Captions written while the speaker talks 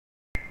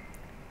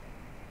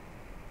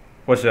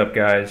What's up,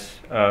 guys?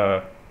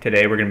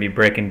 Today we're going to be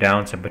breaking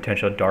down some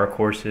potential dark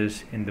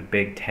horses in the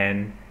Big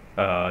Ten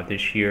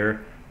this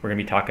year. We're going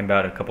to be talking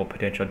about a couple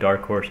potential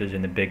dark horses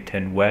in the Big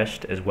Ten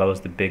West as well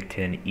as the Big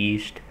Ten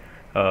East.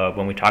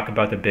 When we talk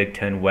about the Big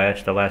Ten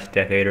West, the last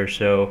decade or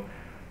so,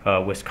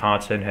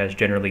 Wisconsin has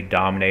generally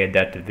dominated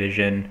that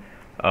division.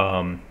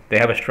 They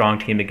have a strong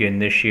team again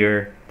this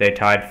year. They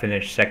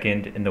finished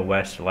second in the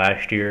West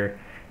last year.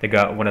 They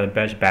got one of the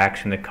best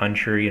backs in the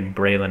country in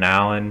Braylon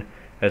Allen,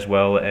 as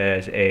well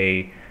as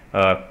a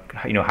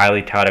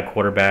highly touted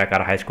quarterback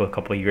out of high school a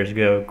couple of years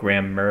ago,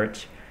 Graham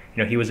Mertz.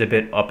 He was a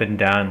bit up and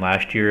down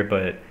last year,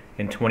 but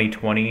in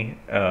 2020,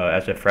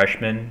 as a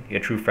freshman, a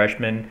true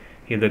freshman,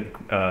 he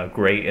looked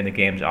great in the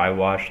games I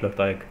watched. Looked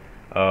like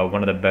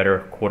one of the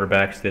better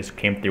quarterbacks this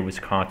came through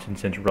Wisconsin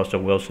since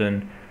Russell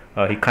Wilson.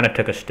 He kind of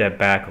took a step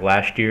back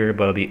last year,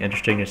 but it'll be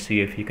interesting to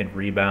see if he can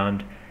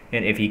rebound.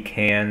 And if he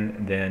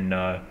can, then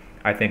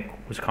I think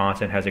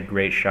Wisconsin has a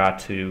great shot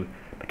to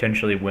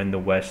potentially win the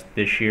West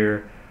this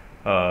year.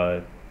 Uh,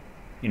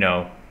 you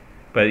know,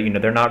 but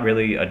they're not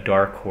really a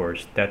dark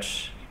horse.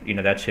 That's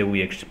who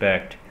we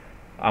expect.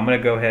 I'm gonna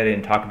go ahead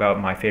and talk about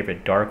my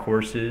favorite dark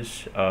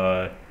horses.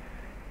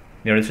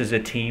 This is a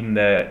team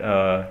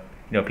that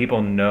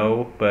people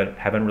know but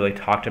haven't really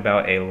talked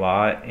about a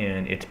lot,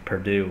 and it's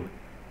Purdue.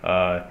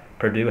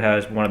 Purdue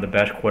has one of the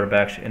best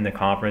quarterbacks in the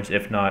conference,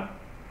 if not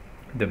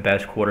the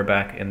best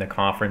quarterback in the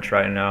conference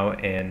right now,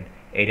 and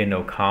Aiden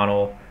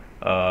O'Connell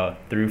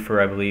threw for,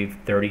 I believe,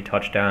 30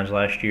 touchdowns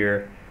last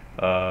year.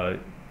 Uh,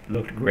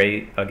 Looked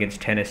great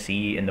against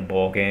Tennessee in the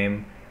bowl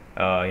game.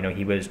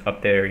 He was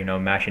up there,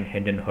 matching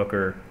Hendon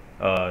Hooker,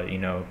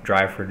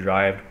 drive for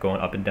drive, going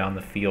up and down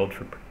the field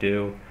for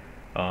Purdue.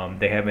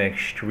 They have an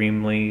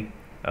extremely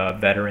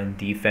veteran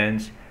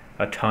defense,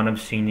 a ton of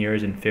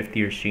seniors and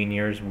fifth-year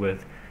seniors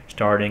with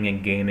starting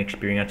and game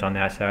experience on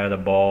that side of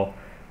the ball.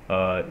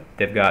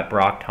 They've got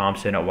Brock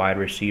Thompson at wide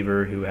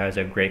receiver, who has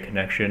a great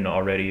connection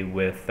already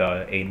with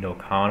Aiden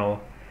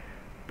O'Connell.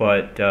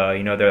 But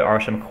there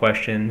are some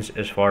questions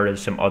as far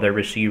as some other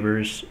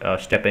receivers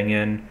stepping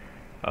in,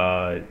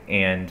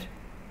 and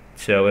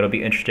so it'll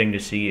be interesting to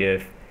see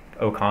if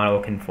O'Connell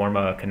can form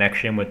a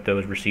connection with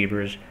those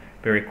receivers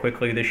very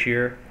quickly this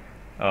year.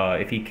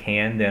 If he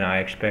can, then I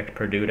expect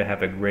Purdue to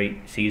have a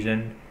great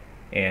season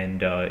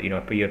and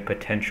be a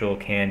potential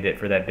candidate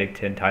for that Big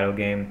Ten title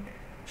game.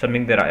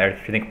 Something that I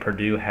think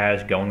Purdue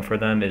has going for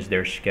them is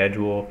their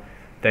schedule.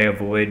 They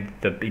avoid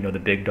the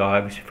big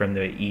dogs from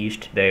the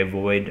East. They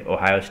avoid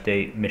Ohio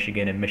State,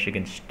 Michigan, and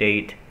Michigan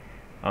State.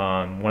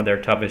 One of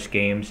their toughest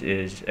games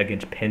is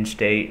against Penn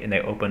State, and they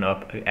open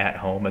up at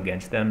home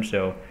against them.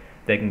 So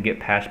they can get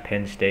past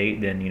Penn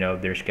State, then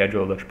their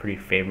schedule looks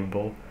pretty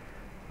favorable.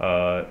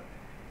 Uh,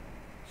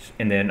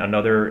 and then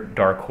another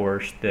dark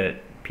horse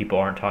that people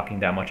aren't talking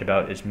that much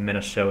about is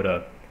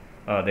Minnesota.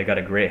 They got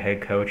a great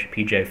head coach,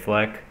 PJ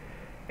Fleck,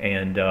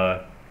 and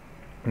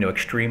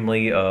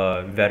extremely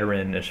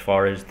veteran as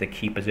far as the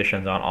key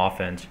positions on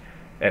offense.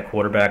 At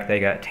quarterback, they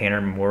got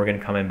Tanner Morgan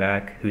coming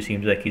back, who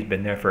seems like he's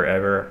been there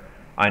forever.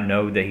 I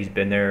know that he's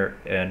been there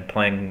and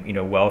playing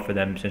well for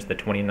them since the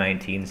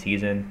 2019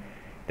 season.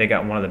 They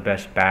got one of the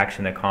best backs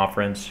in the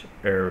conference,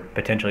 or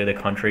potentially the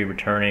country,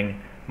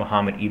 returning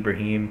Muhammad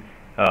Ibrahim.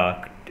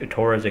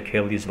 Tore his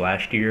Achilles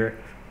last year,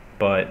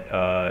 but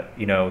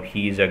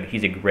he's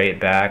a great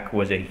back.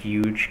 Was a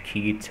huge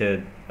key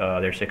to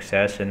their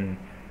success in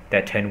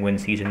that 10-win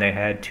season they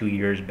had 2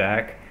 years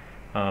back.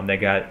 They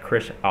got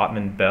Chris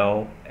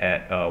Ottman-Bell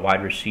at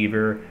wide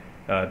receiver,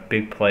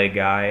 big play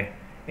guy,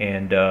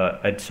 and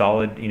a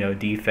solid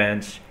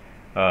defense.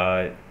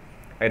 I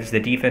guess the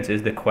defense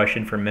is the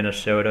question for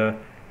Minnesota.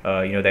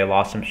 They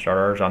lost some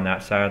starters on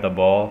that side of the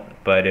ball,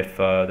 but if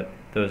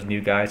those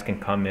new guys can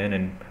come in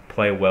and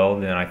play well,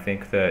 then I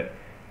think that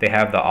they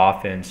have the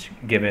offense,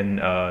 given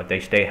they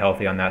stay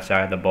healthy on that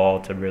side of the ball,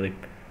 to really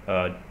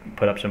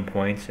put up some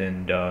points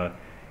and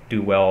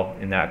do well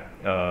in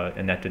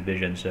that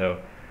division. So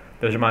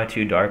those are my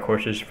two dark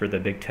horses for the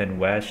Big Ten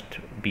West: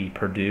 be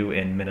Purdue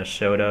and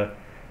Minnesota.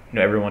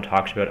 Everyone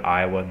talks about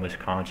Iowa and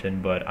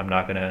Wisconsin, but I'm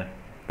not gonna.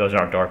 Those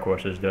aren't dark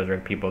horses. Those are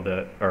people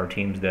that are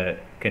teams that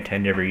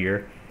contend every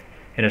year.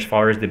 And as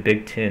far as the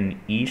Big Ten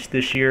East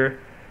this year,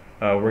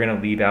 we're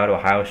gonna leave out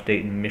Ohio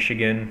State and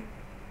Michigan.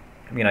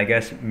 I mean, I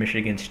guess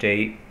Michigan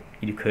State,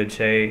 you could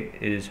say,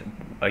 is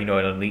an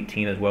elite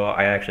team as well.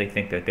 I actually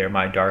think that they're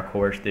my dark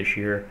horse this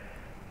year.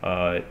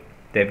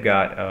 They've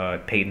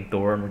got Peyton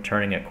Thorne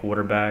returning at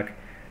quarterback.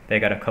 They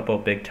got a couple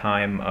of big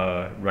time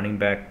running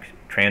back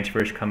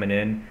transfers coming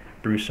in.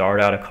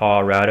 Broussard out of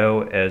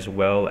Colorado, as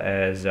well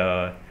as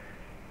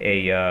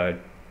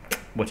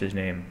what's his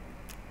name?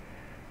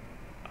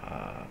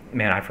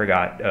 Man, I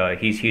forgot.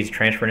 He's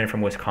transferring in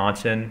from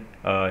Wisconsin.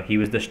 He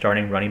was the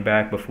starting running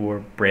back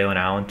before Braylon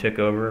Allen took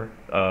over.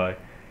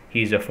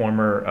 He's a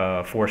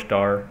former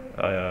four-star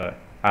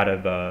out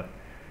of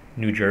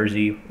New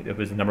Jersey. It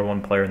was the number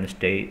one player in the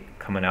state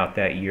coming out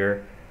that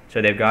year.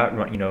 So they've got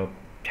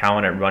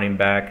talent at running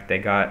back. They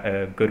got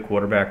a good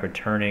quarterback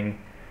returning,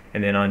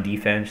 and then on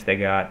defense they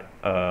got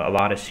a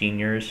lot of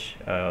seniors,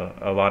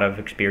 a lot of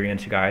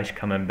experienced guys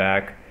coming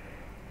back,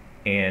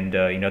 and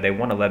they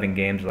won 11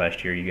 games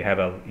last year. You have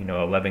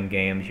 11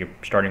 games. Your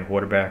starting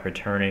quarterback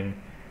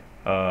returning.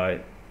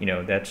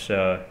 That's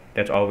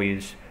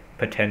always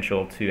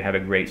potential to have a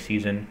great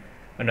season.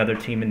 Another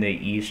team in the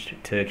East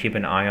to keep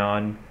an eye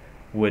on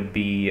would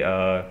be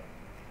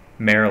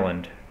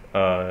Maryland.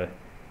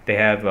 They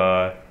have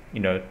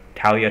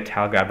Talia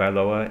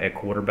Tagovailoa at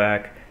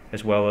quarterback,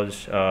 as well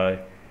as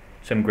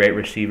some great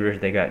receivers.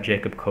 They got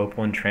Jacob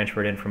Copeland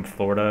transferred in from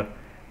Florida.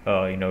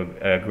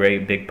 A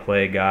great big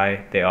play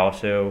guy. They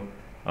also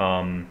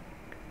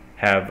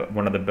have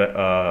one of the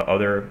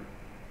other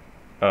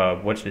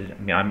what's his? I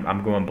mean,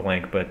 I'm going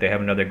blank, but they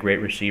have another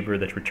great receiver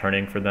that's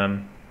returning for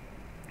them,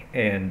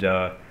 and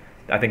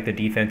I think the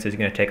defense is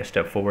going to take a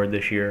step forward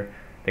this year.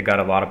 They got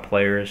a lot of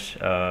players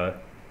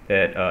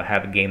that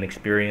have game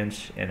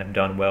experience and have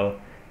done well,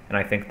 and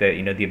I think that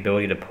the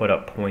ability to put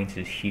up points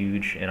is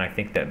huge, and I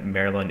think that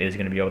Maryland is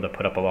going to be able to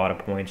put up a lot of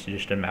points. It's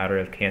just a matter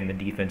of can the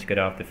defense get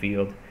off the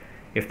field.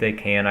 If they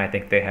can, I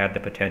think they have the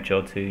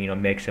potential to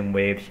make some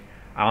waves.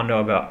 I don't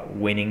know about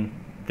winning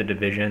the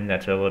division.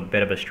 That's a little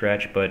bit of a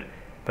stretch, but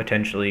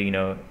potentially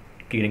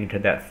getting into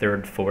that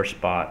third, fourth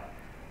spot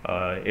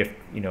if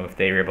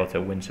they are able to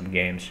win some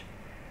games.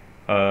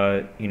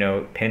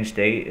 Penn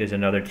State is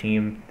another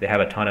team. They have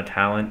a ton of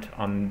talent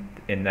on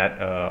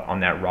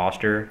that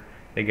roster.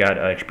 They got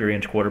an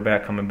experienced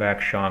quarterback coming back,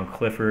 Sean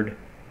Clifford,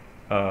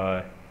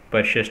 but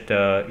it's just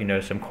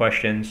some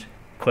questions.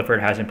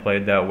 Clifford hasn't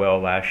played that well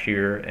last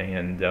year,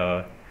 and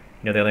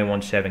they only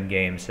won 7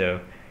 games. So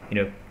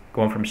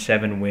going from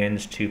 7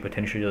 wins to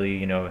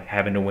potentially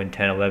having to win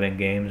 10, 11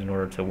 games in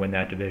order to win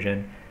that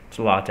division, it's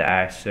a lot to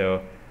ask.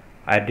 So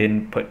I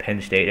didn't put Penn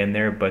State in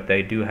there, but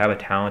they do have a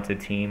talented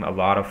team, a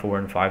lot of 4-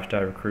 and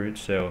 5-star recruits.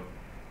 So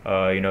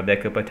they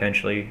could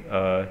potentially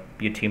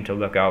be a team to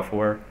look out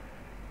for.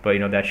 But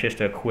that's just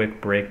a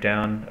quick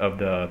breakdown of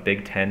the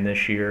Big Ten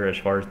this year as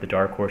far as the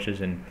dark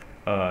horses and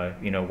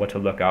what to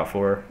look out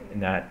for in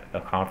that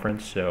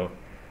conference. So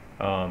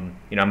I'm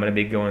going to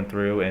be going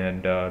through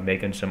and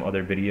making some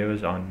other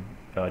videos on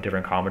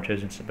different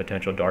conferences and some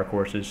potential dark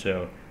horses.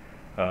 So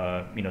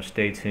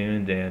stay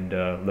tuned,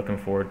 and looking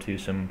forward to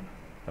some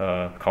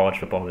college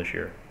football this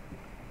year.